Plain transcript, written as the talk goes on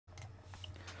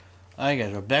Alright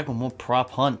guys, we're back with more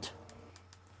prop hunt.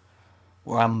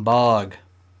 Where I'm Bog.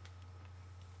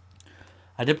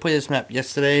 I did play this map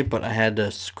yesterday, but I had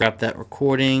to scrap that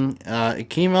recording. It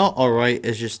came out alright.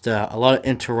 It's just a lot of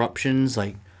interruptions,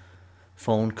 like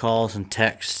phone calls and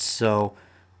texts. So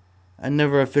I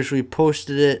never officially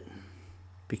posted it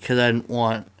because I didn't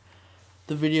want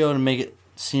the video to make it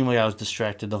seem like I was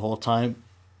distracted the whole time.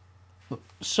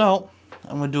 So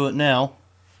I'm going to do it now.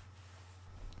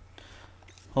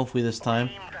 Hopefully this time.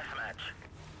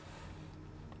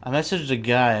 I messaged a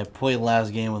guy. I played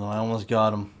last game with him. I almost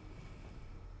got him.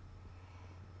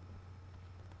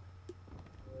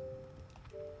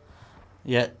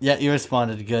 Yeah, you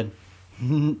responded good.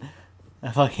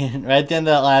 I fucking right at the end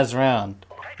of that last round,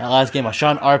 that last game, I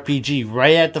shot an RPG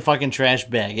right at the fucking trash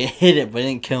bag. It hit it, but it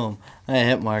didn't kill him. I had a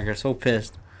hit marker. So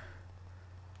pissed.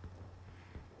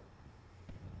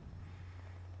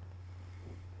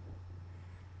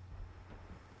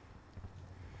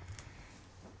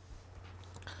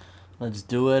 Let's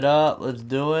do it up. Let's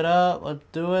do it up. Let's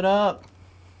do it up.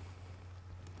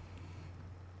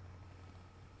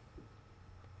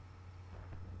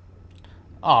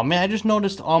 Oh man, I just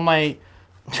noticed on my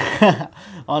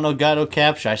on Elgato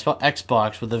Capture, I spelled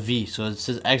Xbox with a V, so it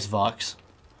says Xbox.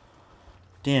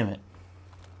 Damn it.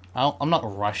 I'm not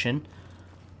Russian.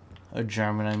 Or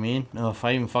German, I mean. No, if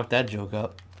I even fucked that joke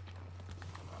up.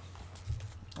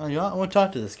 Oh, you know what? I want to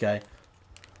talk to this guy.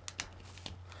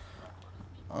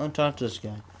 I want to talk to this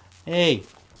guy. Hey,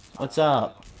 what's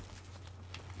up?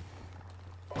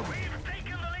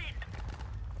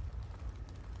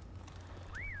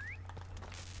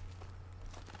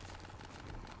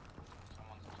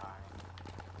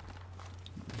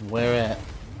 Where at?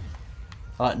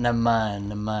 Oh, never mind,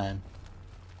 never mind.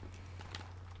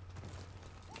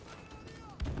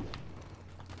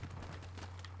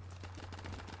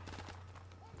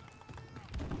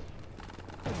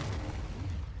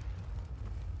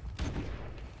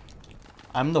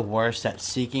 I'm the worst at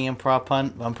seeking and prop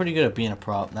hunt, but I'm pretty good at being a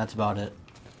prop. That's about it.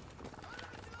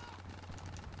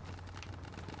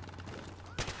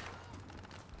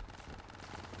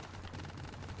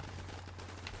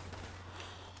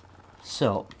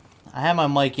 So, I have my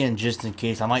mic in just in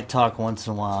case. I might talk once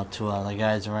in a while to the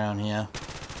guys around here.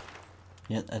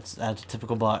 Yeah, that's a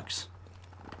typical box.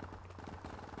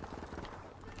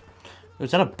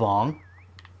 Is that a bong?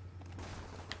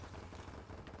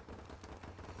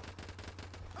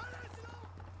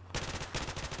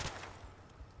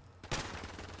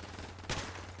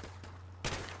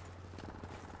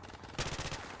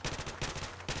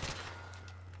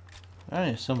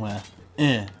 Right, somewhere.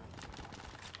 Eh.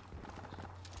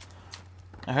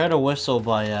 I heard a whistle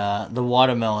by the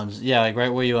watermelons. Yeah, like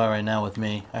right where you are right now with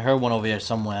me. I heard one over here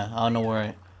somewhere. I don't know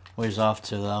where he's off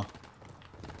to though.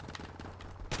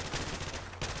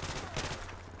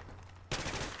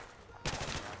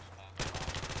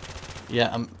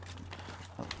 Yeah, I'm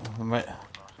right.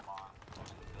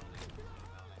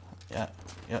 Yeah,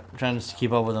 I'm trying to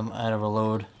keep up with him. I had to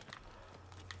reload.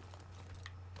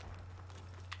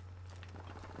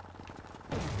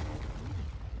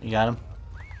 You got him?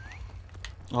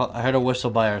 Oh, I heard a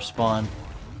whistle by our spawn.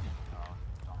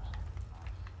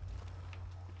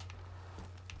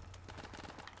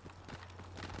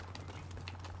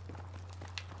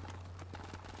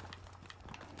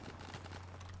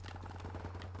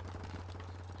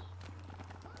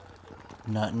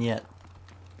 Nothing yet.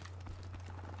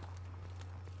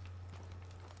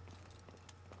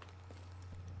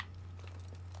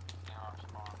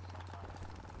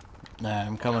 Alright,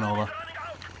 I'm coming over.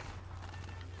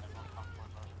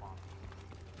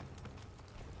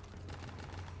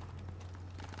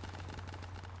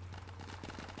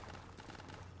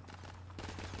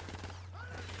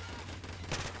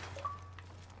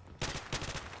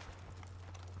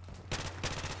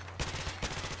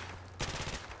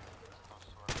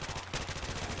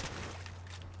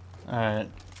 Alright.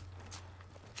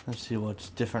 Let's see what's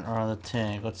different around the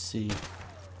tank. Let's see.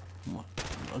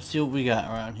 Let's see what we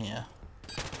got around here.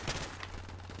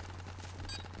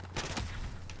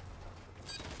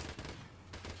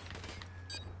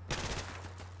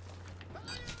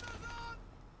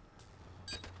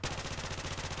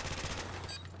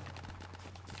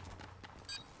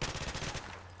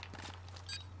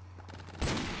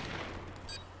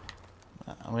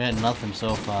 We had nothing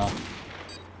so far.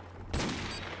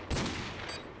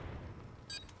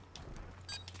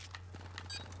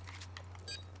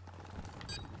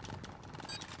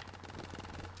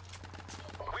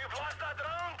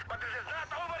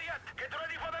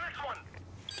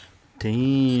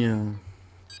 Damn.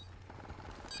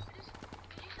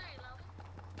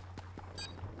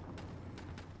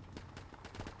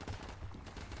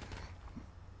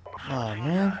 Oh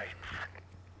man,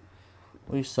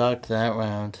 we sucked that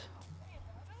round.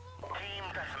 Team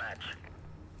deathmatch.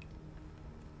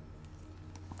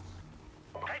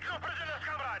 Take no prisoners,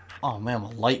 comrade. Oh man, a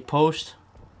light post.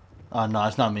 Oh no,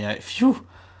 it's not me. Phew.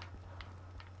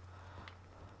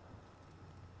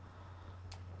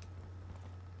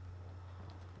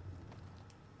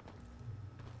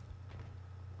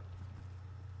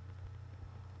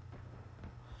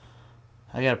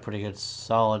 I got a pretty good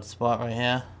solid spot right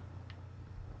here.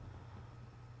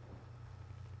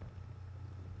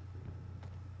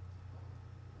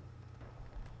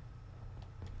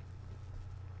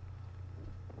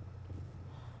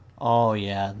 Oh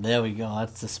yeah, there we go.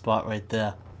 That's the spot right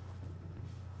there.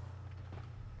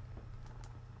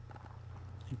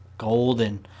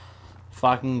 Golden.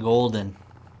 Fucking golden.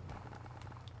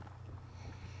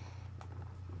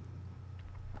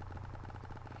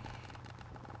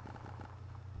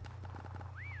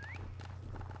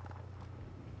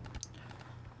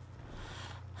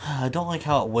 I don't like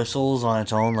how it whistles on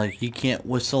its own. Like, you can't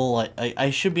whistle. Like,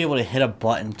 I should be able to hit a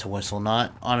button to whistle,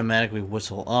 not automatically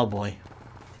whistle. Oh, boy.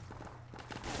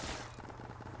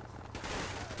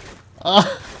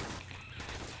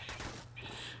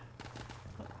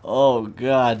 Oh,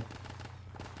 God.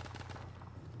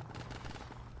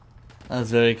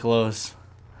 That's very close.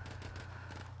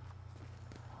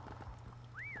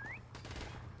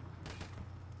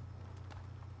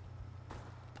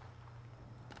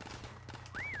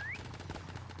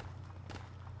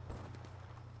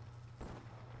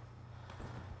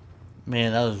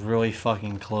 Man, that was really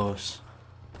fucking close.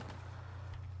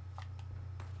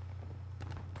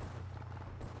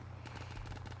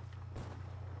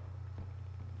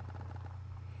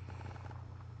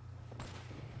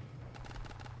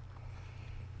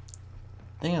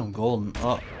 I think I'm golden.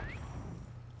 Oh.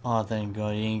 Oh, thank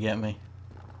God, you didn't get me.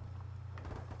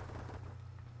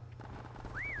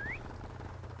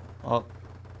 Oh.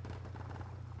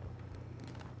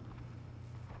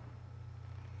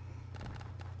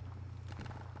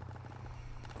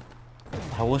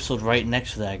 I whistled right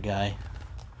next to that guy.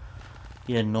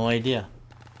 He had no idea.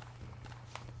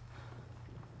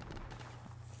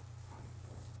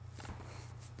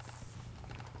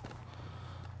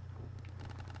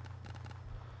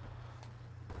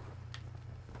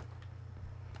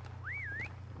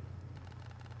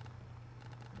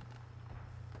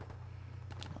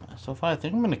 So far, I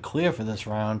think I'm going to clear for this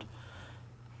round.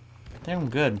 I think I'm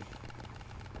good.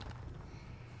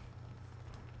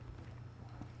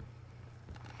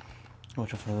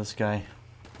 Watch out for this guy.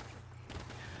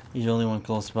 He's the only one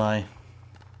close by.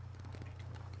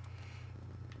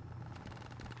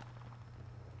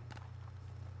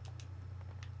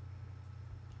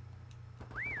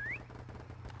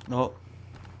 Oh.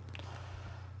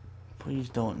 Please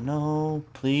don't know.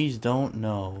 Please don't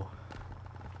know.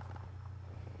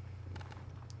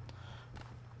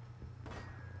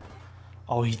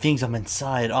 Oh, he thinks I'm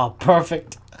inside. Oh,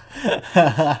 perfect.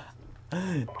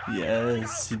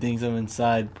 Yes, he thinks I'm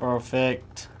inside.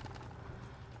 Perfect.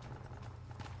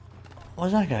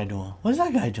 What's that guy doing? What's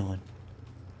that guy doing?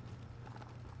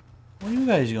 Where are you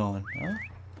guys going? Huh?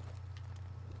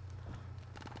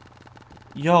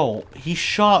 Yo, he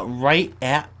shot right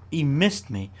at... He missed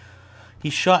me. He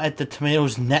shot at the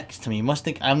tomatoes next to me. He must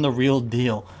think I'm the real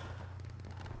deal.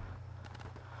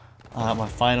 My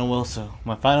final whistle.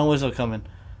 My final whistle coming.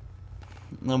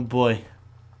 Oh boy.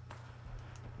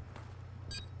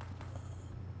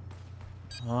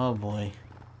 Oh boy.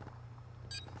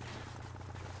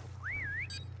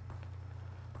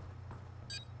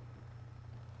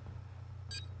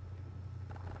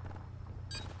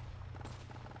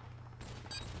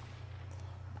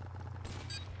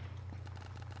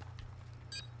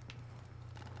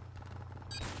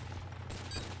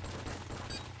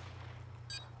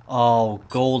 Oh,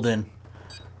 golden.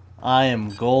 I am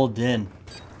golden.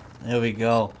 There we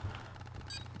go.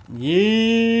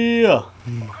 Yeah!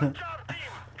 Good job, team.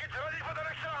 Get ready for the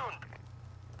next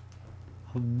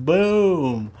round.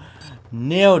 Boom!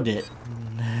 Nailed it.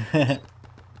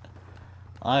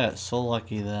 I got so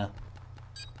lucky there.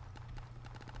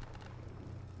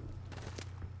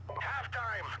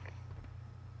 Halftime.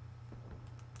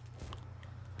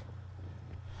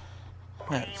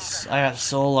 I got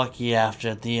so lucky after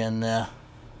at the end there.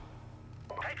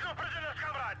 Take no prisoners,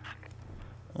 comrade.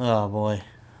 Oh boy.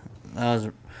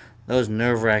 That was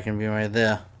nerve-wracking me right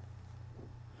there.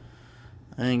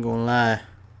 I ain't gonna lie.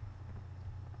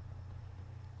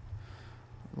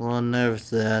 A little nervous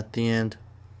there at the end.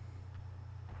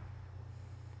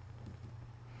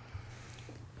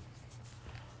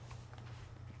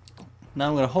 Now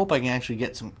I'm gonna hope I can actually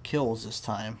get some kills this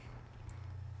time.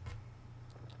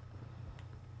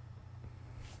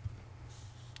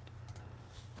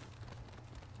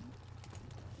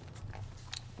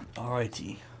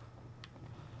 Alrighty.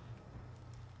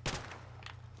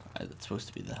 Alright, that's supposed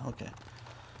to be there. Okay.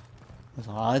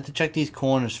 So I like to check these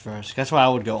corners first. That's where I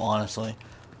would go, honestly.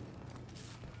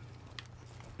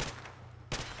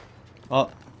 Oh.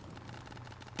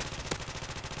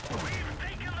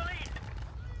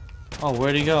 Oh,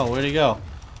 where'd he go? Where'd he go?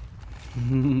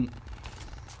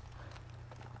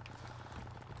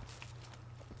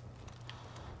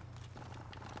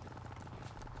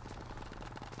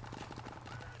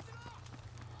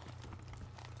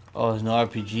 Oh, there's no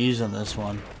RPGs on this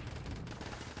one.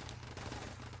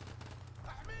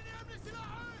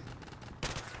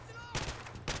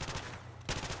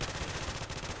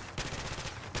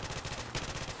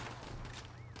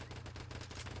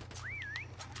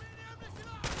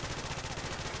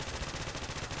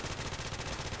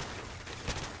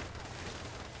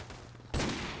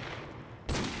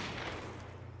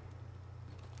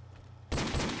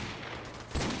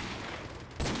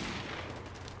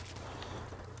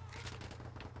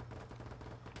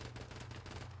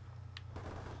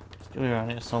 He's around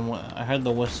here somewhere. I heard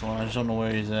the whistle, I just don't know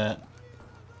where he's at.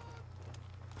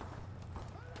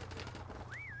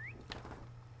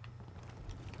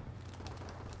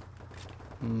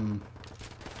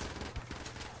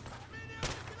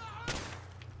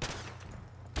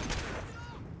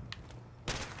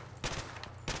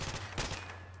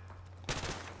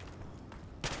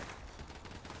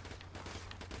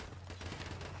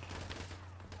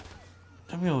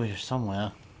 Gotta be over here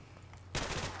somewhere.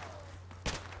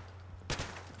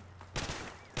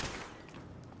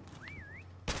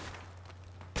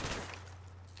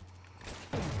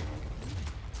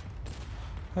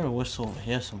 I heard a whistle over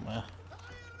here somewhere.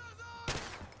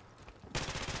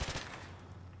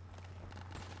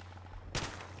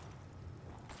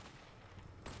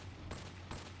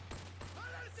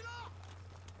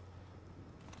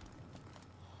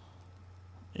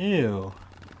 Ew.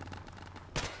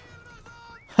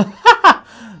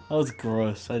 That was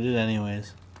gross. I did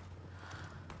anyways.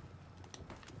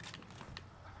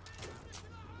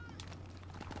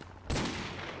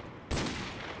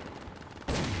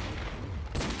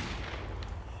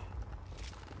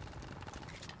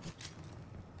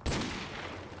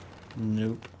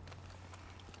 Nope.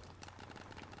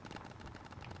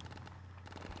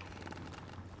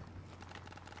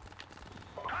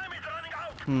 Time is running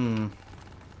out.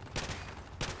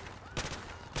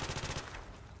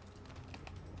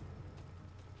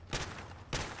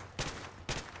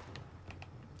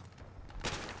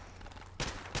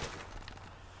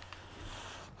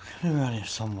 Maybe around here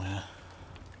somewhere.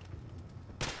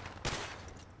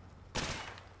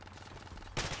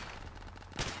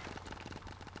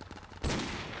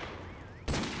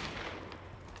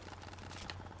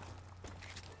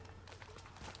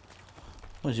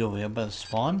 Was he over here by the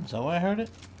spawn? Is that why I heard it?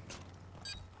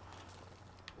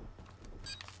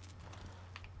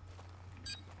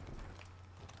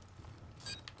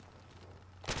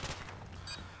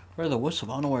 Where the whistle?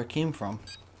 I don't know where it came from.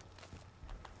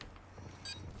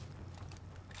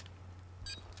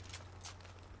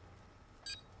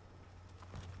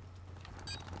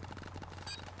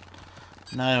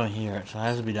 Now I don't hear it, so it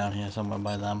has to be down here somewhere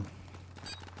by them.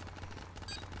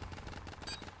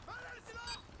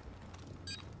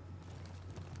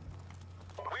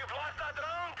 We've lost that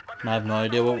round, but I have no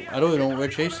idea what. I don't even know what we're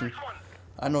chasing.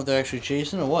 I don't know if they're actually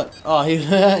chasing or what. Oh, he's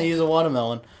a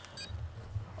watermelon.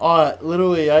 Oh,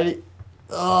 literally,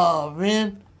 oh,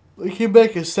 man. We came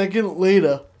back a second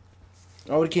later.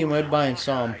 I would have came right by and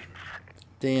saw him.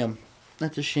 Damn.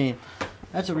 That's a shame.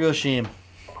 That's a real shame.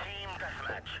 team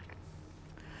deathmatch.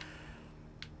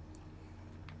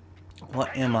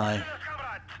 What am I? Yes,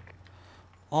 comrade.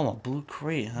 Oh, I'm a blue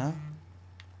crate, huh?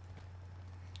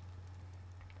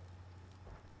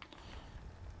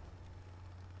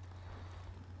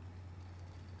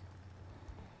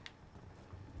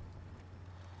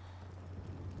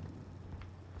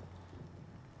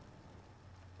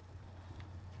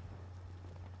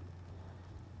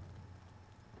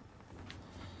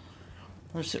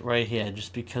 I'm gonna sit right here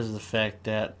just because of the fact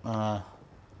that I'm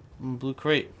a blue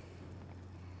crate.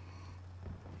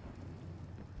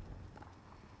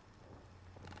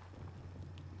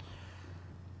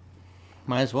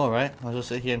 Might as well, right? I'll just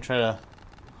sit here and try to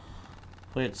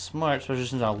play it smart, especially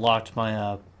since I locked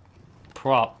my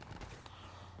prop.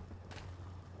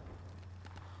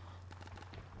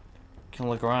 Can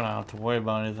look around, I don't have to worry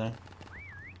about anything.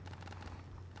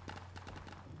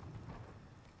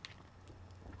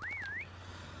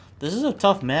 This is a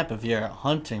tough map if you're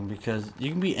hunting because you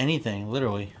can be anything,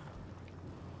 literally.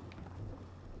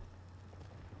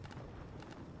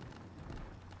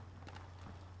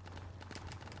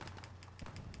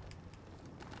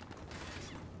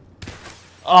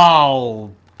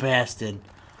 Oh, bastard.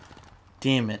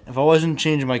 Damn it. If I wasn't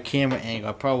changing my camera angle,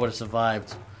 I probably would have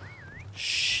survived.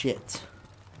 Shit.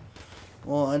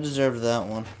 Well, I deserved that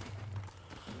one.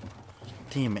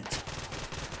 Damn it.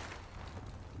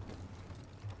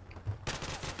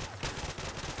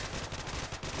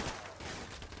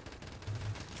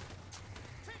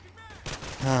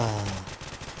 Ah.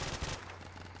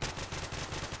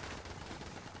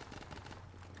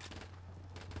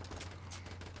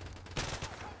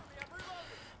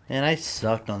 Man, I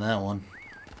sucked on that one.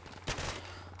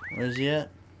 Where's he at?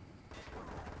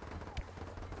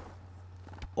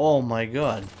 Oh my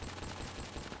god.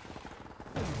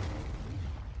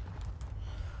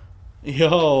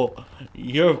 Yo,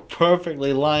 you're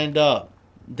perfectly lined up.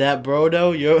 That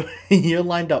Brodo, you're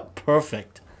lined up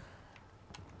perfect.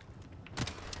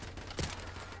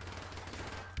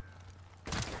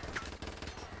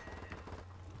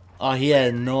 Oh, he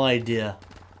had no idea.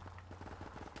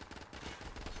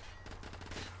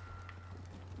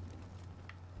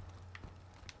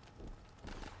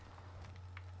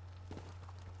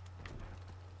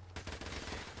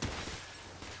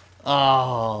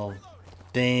 Oh,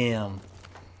 damn.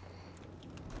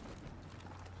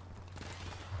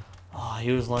 Oh,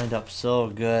 he was lined up so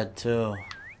good, too.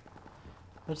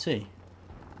 Let's see.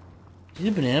 Is he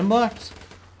the banana box?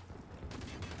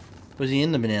 Was he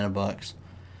in the banana box?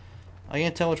 I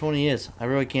can't tell which one he is. I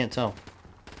really can't tell.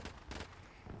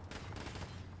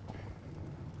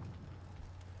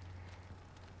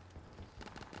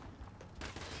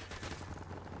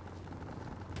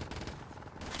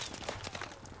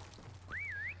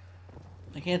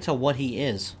 I can't tell what he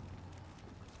is.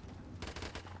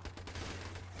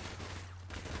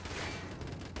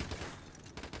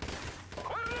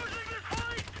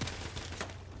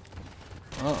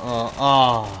 Uh-oh.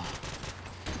 Oh.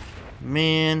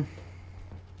 Man.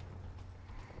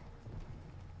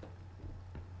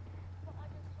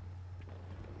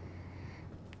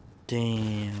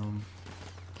 Damn.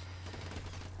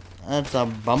 That's a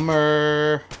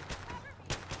bummer.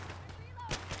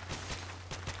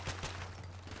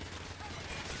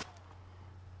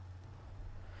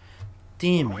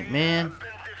 Damn it, man.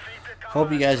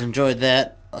 Hope you guys enjoyed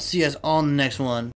that. I'll see you guys on the next one.